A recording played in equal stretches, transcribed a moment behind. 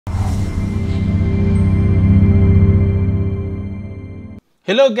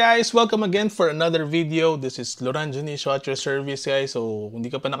Hello guys! Welcome again for another video. This is Loran Junicio at your service guys. So kung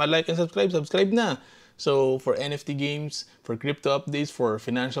di ka pa naka-like and subscribe na. So for NFT games, for crypto updates, for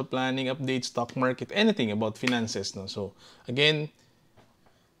financial planning updates, stock market, anything about finances. No? So again,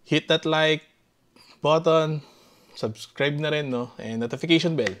 hit that like button, subscribe na rin, no? And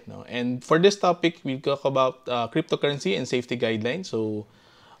notification bell. No? And for this topic, we'll talk about cryptocurrency and safety guidelines. So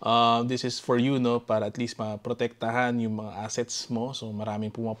this is for you, no, para at least maprotektahan yung mga assets mo. So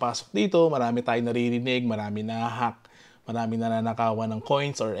maraming pumapasok dito, marami tayong naririnig, marami na-hack, marami nananakawan ng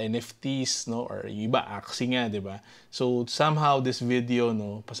coins or NFTs, no, or yung iba axie nga, 'di ba? So somehow this video,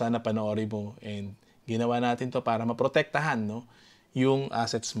 no, sana panoorin mo, and ginawa natin to para maprotektahan, no, yung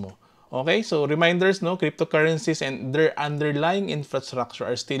assets mo. Okay, so reminders, no, cryptocurrencies and their underlying infrastructure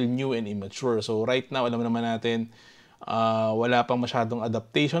are still new and immature. So right now, alam naman natin, wala pang masyadong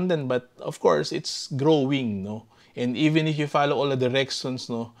adaptation din, but of course it's growing, no, and even if you follow all the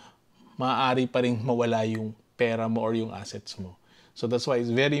directions, no, maaari pa rin mawala yung pera mo or yung assets mo. So that's why it's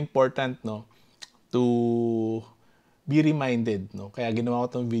very important, no, to be reminded, no. Kaya ginawa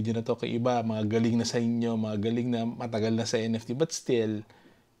ko tong video na to kay iba, mga galing na sa inyo, mga galing na matagal na sa NFT, but still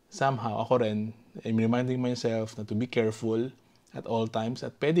somehow ako rin, I'm reminding myself na to be careful at all times,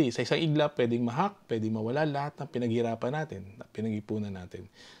 at pwede, sa isang iglap, pwedeng ma-hack, pwedeng mawala lahat ng pinaghirapan natin, pinag-ipunan natin.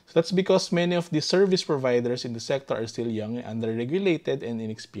 So that's because many of the service providers in the sector are still young, under-regulated, and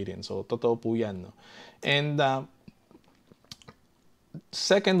inexperienced. So totoo po yan, no? And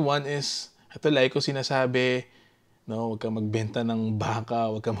second one is, ito like ko sinasabi, no, huwag kang magbenta ng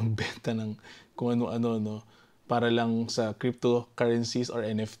baka, huwag kang magbenta ng kung ano-ano, no, para lang sa cryptocurrencies or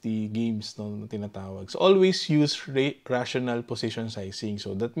NFT games, no, na tinatawag. So always use rational position sizing.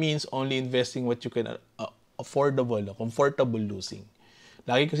 So that means only investing what you can affordable, comfortable losing.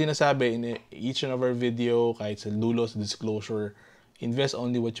 Lagi ko sinasabi in each and every video, kahit sa dulo, sa disclosure, invest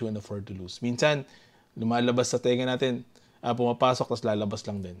only what you can afford to lose. Minsan, lumalabas sa tenga natin, pumapasok, tapos lalabas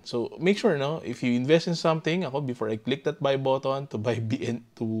lang din. So, make sure, no, if you invest in something, ako, before I click that buy button to buy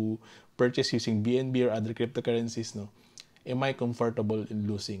to purchase using BNB or other cryptocurrencies, no, am I comfortable in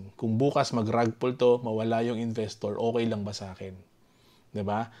losing? Kung bukas mag-rug pull to, mawala yung investor, okay lang ba sa akin?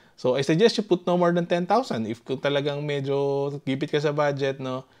 Diba? So, I suggest you put no more than 10,000. If kung talagang medyo gipit ka sa budget,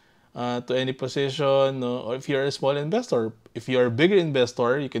 no, to any position, no, or if you're a small investor, if you're a bigger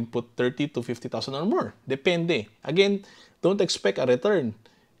investor, you can put 30 to 50,000 or more. Depende. Again, don't expect a return.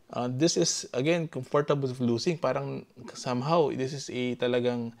 This is, again, comfortable with losing. Parang somehow, this is a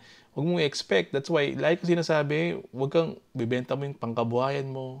talagang, huwag mong expect. That's why, like ko sinasabi, huwag kang bibenta mo yung pangkabuhayan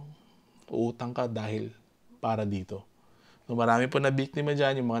mo, uutang ka dahil para dito. So, marami po na biktima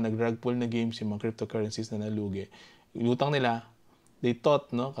dyan, yung mga nag-rug pull na games, yung mga cryptocurrencies na nalugi. Yung utang nila, they thought,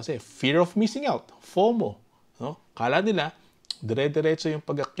 no, kasi fear of missing out, FOMO, no? Kala nila, dire-diretso yung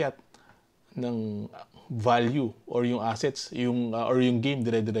pag-akyat ng value or yung assets, yung or yung game,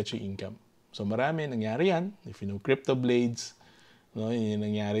 dire-diretso yung income. So marami nangyari yan. If you know Crypto Blades, no, yun yung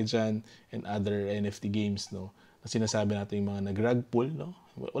nangyari dyan, and other NFT games, no, na sinasabi natin yung mga nag-rug pull, no.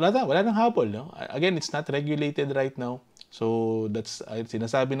 Wala nang habol, no. Again, it's not regulated right now. So that's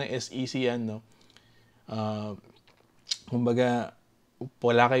sinasabi ng SEC yan, no. Kumbaga,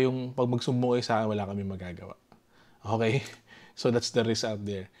 wala kayong, pag magsumbong kayo sa akin, wala kami magagawa. Okay? So that's the risk out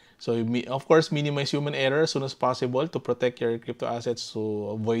there. So of course, minimize human error as soon as possible to protect your crypto assets,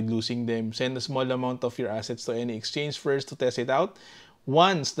 so avoid losing them. Send a small amount of your assets to any exchange first to test it out.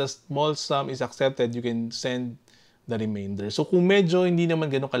 Once the small sum is accepted, you can send the remainder. So kung medyo hindi naman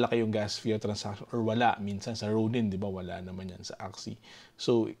ganun kalaki yung gas fee or transaction, or wala, minsan sa Ronin, di ba, wala naman yan sa Axie.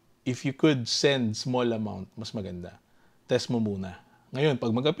 So if you could send small amount, mas maganda. Test mo muna. Ngayon, pag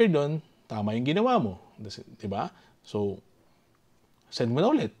mag-appear doon, tama yung ginawa mo. Di ba? So, send mo na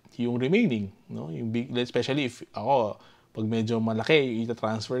ulit yung remaining, no? Yung big, especially if ako, pag medyo malaki,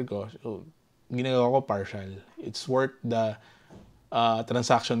 ita-transfer ko. So, ginagawa ko partial. It's worth the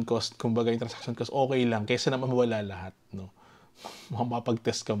transaction cost. Kumbaga, yung transaction cost, okay lang. Kaysa naman mawala lahat, no?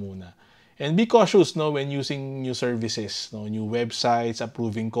 Mapag-test ka muna. And be cautious, no, when using new services, no, new websites,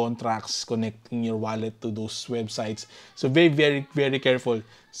 approving contracts, connecting your wallet to those websites. So very, very, very careful.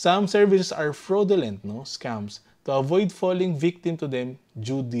 Some services are fraudulent, no, scams. To avoid falling victim to them,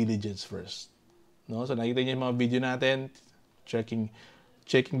 due diligence first. No, so nakita niyo yung mga video natin, checking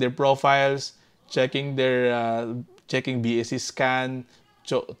their profiles, checking BSC scan,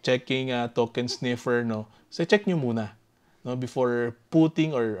 checking token sniffer, no. So check niyo muna, no, before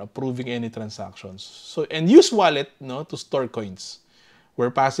putting or approving any transactions. So, and use wallet, no, to store coins. Where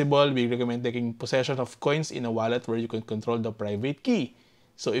possible, we recommend taking possession of coins in a wallet where you can control the private key.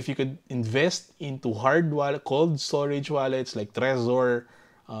 So if you could invest into hard wallet, cold storage wallets like Trezor,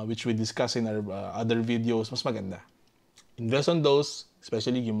 which we discuss in our other videos, mas maganda. Invest on those,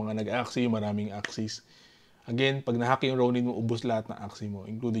 especially yung mga nag-axie, maraming axies. Again, pag nahack yung Ronin mo, ubos lahat ng axie mo,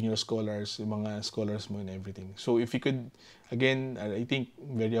 including your scholars, yung mga scholars mo and everything. So if you could, again, I think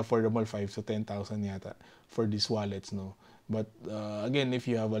very affordable, 5 to 10,000 yata for these wallets, no. But again, if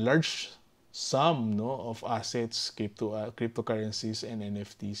you have a large sum, no, of assets, cryptocurrencies and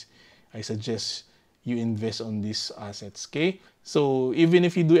NFTs, I suggest you invest on these assets, okay? So even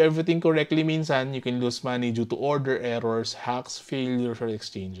if you do everything correctly, minsan you can lose money due to order errors, hacks, failures, or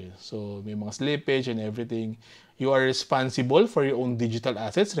exchanges. So may mga slippage and everything. You are responsible for your own digital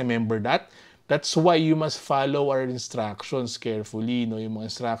assets. Remember that. That's why you must follow our instructions carefully. No, yung mga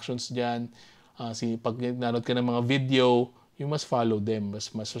instructions dyan, pag nanood ka ng mga video, you must follow them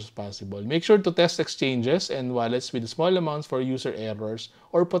as much as possible. Make sure to test exchanges and wallets with small amounts for user errors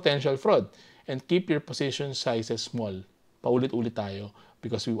or potential fraud. And keep your position sizes small. Paulit-ulit tayo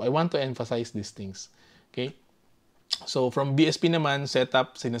because I want to emphasize these things. Okay? So from BSP naman,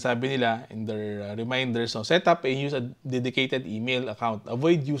 setup, sinasabi nila in their reminders, so set up and use a dedicated email account.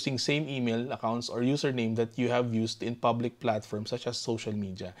 Avoid using same email accounts or username that you have used in public platforms such as social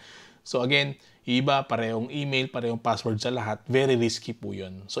media. So again, iba, parehong email, parehong password sa lahat. Very risky po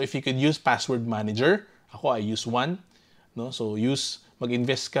yun. So if you could use password manager, I use one. No? So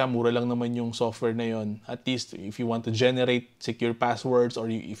mag-invest ka, mura lang naman yung software na yon. At least if you want to generate secure passwords or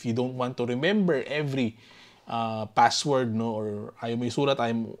if you don't want to remember every password, no, or ayaw mo isulat,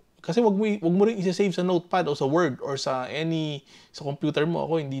 kasi wag mo rin i-save sa notepad o sa Word or sa computer mo.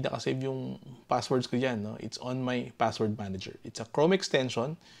 Ako hindi nakasave yung passwords ko diyan, no. It's on my password manager. It's a Chrome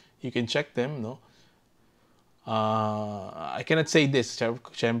extension. You can check them, no. I cannot say this.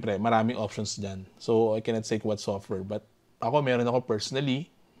 Siyempre, maraming options dyan. So, I cannot say what software. But meron ako personally.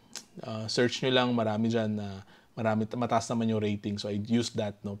 Search nyo lang, marami dyan na mataas naman yung rating. So, I use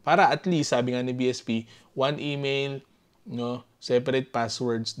that, no? Para at least, sabi nga ni BSP, one email, no? Separate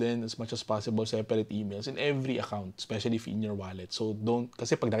passwords then as much as possible, separate emails in every account, especially if in your wallet. So,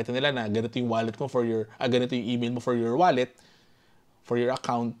 kasi pag nakita nila na ganito yung wallet mo ganito yung email mo for your wallet, for your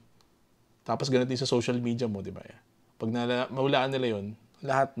account, tapos ganito yung sa social media mo, di ba? Pag mawalaan nila yon,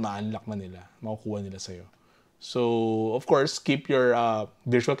 lahat ma-unlock na nila, makukuha nila sa'yo. So, of course, keep your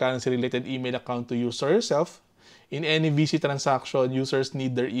virtual currency related email account to use for yourself. In any VC transaction, users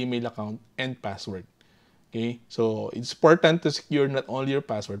need their email account and password. Okay? So, it's important to secure not only your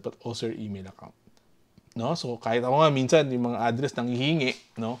password but also your email account. No? So, kahit ako nga minsan, yung mga address nang hihingi,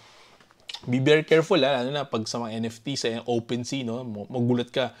 no? Be very careful, lalo na pag sa mga NFT sa OpenSea, no?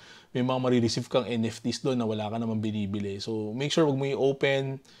 Magulat ka, may mga marireceive kang NFTs doon na wala ka naman binibili. So, make sure wag mo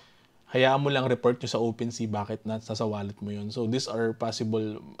i-open, hayaan mo lang report nyo sa OpenSea bakit nasa wallet mo yun. So, these are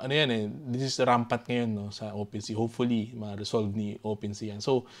possible, this is rampant ngayon, no, sa OpenSea. Hopefully, ma-resolve ni OpenSea yan.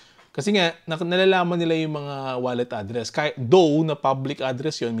 So, kasi nga, nalalaman nila yung mga wallet address. Though, na public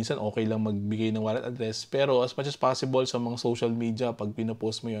address yun, minsan okay lang magbigay ng wallet address. Pero as much as possible sa mga social media, pag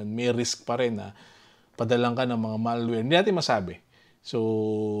pinopost mo yun, may risk pa rin na padalang ka ng mga malware. Hindi natin masabi.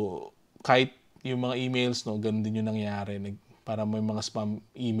 So, kahit yung mga emails, no, ganun din yung nangyari. Para may mga spam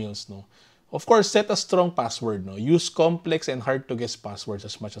emails, no. Of course, set a strong password, no. Use complex and hard to guess passwords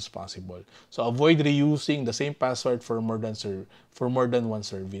as much as possible. So avoid reusing the same password for more than one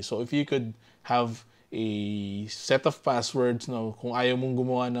service. So if you could have a set of passwords, no, kung ayaw mong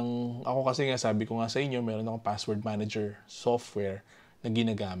gumawa ako kasi nga sabi ko nga sa inyo, meron akong password manager software na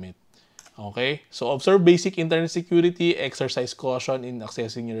ginagamit. Okay? So, observe basic internet security, exercise caution in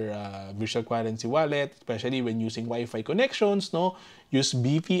accessing your virtual currency wallet, especially when using Wi-Fi connections, no? Use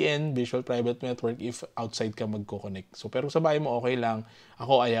VPN, Virtual Private Network, if outside ka magko-connect. So, pero sa bahay mo, okay lang.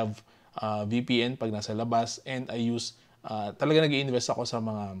 I have VPN pag nasa labas, and I use, talaga nag-i-invest ako sa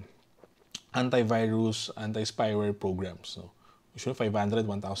mga antivirus, anti-spyware programs, no? Usually 500,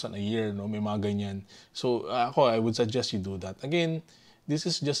 1,000 a year, no? May mga ganyan. So, I would suggest you do that. Again, this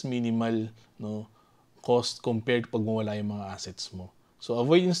is just minimal, no, cost compared pag mawala yung mga assets mo. So,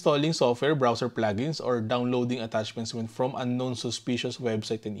 avoid installing software, browser plugins, or downloading attachments from unknown suspicious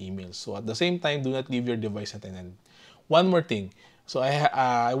website and emails. So, at the same time, do not leave your device unattended. One more thing. So,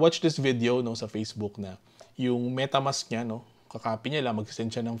 I watched this video, no, sa Facebook na yung MetaMask niya, no, kakopy niya lang,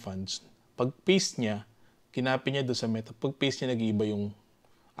 mag-send siya ng funds. Pag-paste niya, kinopy niya doon sa pag-paste niya, nag-iiba yung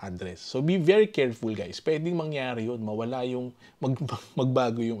address. So, be very careful, guys. Pwedeng mangyari yun. Mawala yung,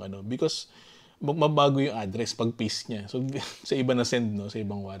 magbago yung because mabago yung address pag paste niya. So, sa iba na send, no? Sa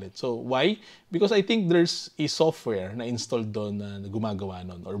ibang wallet. So, why? Because I think there's a software na installed doon na gumagawa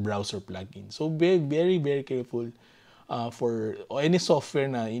nun or browser plugin. So, be very, very careful. for any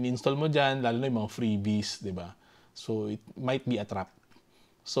software na in-install mo dyan, lalo na yung mga freebies, di ba? So, it might be a trap.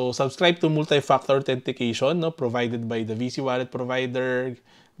 So, subscribe to multi-factor authentication, no, provided by the VC wallet provider.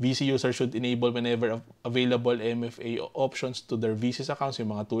 VC users should enable whenever available MFA options to their VC's accounts,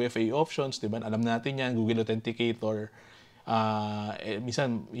 yung mga 2FA options, di ba? Alam natin yan, Google Authenticator.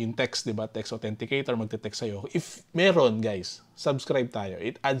 Minsan, yung text, di ba? Text Authenticator, magte-text sa'yo. If meron, guys, subscribe tayo.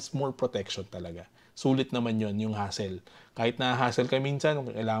 It adds more protection talaga. Sulit naman yon yung hassle. Kahit na hassle ka minsan,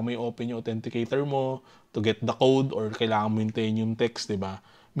 kailangan mo i-open yung authenticator mo to get the code or kailangan mo hintayin yung text, di ba?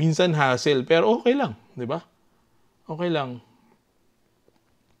 Minsan hassle, pero okay lang, di ba? Okay lang.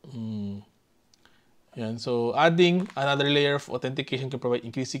 Yan. So, adding another layer of authentication can provide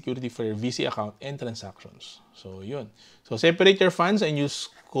increased security for your VC account and transactions. So, yun. So, separate your funds and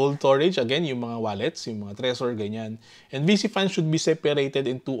use cold storage. Again, yung mga wallets, yung mga Trezor, ganyan. And VC funds should be separated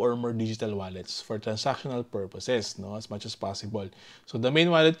in 2 or more digital wallets for transactional purposes, no, as much as possible. So, the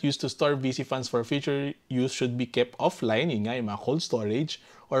main wallet used to store VC funds for future use should be kept offline, yun nga, yung mga cold storage,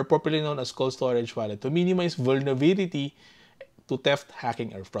 or properly known as cold storage wallet to minimize vulnerability to theft,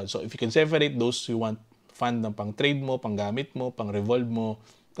 hacking, or fraud. So, if you can separate those you want fund ng pang trade mo, pang gamit mo, pang revolve mo,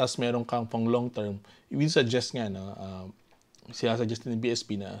 tapos meron kang pang long term, we suggest nga, no, sinasuggest ng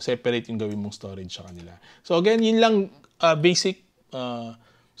BSP na separate yung gawin mong storage sa kanila. So, again, yun lang basic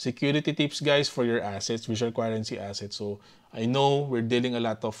security tips, guys, for your assets, visual currency assets. So, I know we're dealing a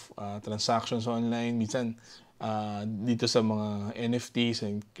lot of transactions online. Minsan, dito sa mga NFTs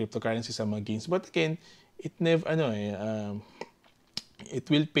and cryptocurrencies sa mga games. But again, it never, it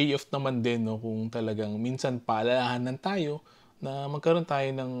will pay off naman din, no, kung talagang minsan paalalahanan tayo na magkaroon tayo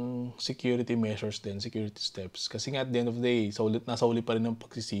ng security measures din, security steps. Kasi nga at the end of the day, nasa uli pa rin ng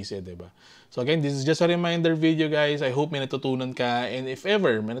pagsisisi, diba? So again, this is just a reminder video, guys. I hope may natutunan ka. And if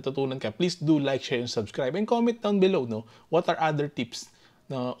ever may natutunan ka, please do like, share, and subscribe. And comment down below, no, what are other tips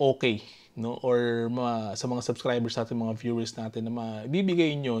na okay, no, or sa mga subscribers natin, mga viewers natin na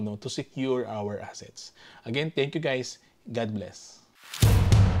mabibigay nyo, no, to secure our assets. Again, thank you, guys. God bless.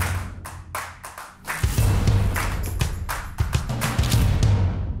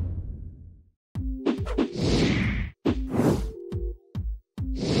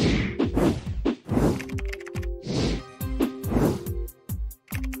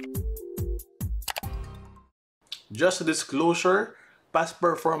 Just a disclosure, past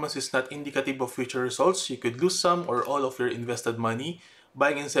performance is not indicative of future results. You could lose some or all of your invested money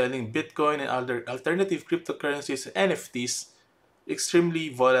buying and selling Bitcoin and other alternative cryptocurrencies and NFTs.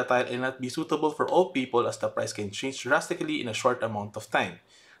 Extremely volatile and not be suitable for all people as the price can change drastically in a short amount of time.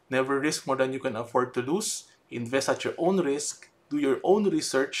 Never risk more than you can afford to lose. Invest at your own risk, do your own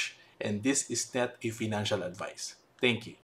research, and this is not a financial advice. Thank you.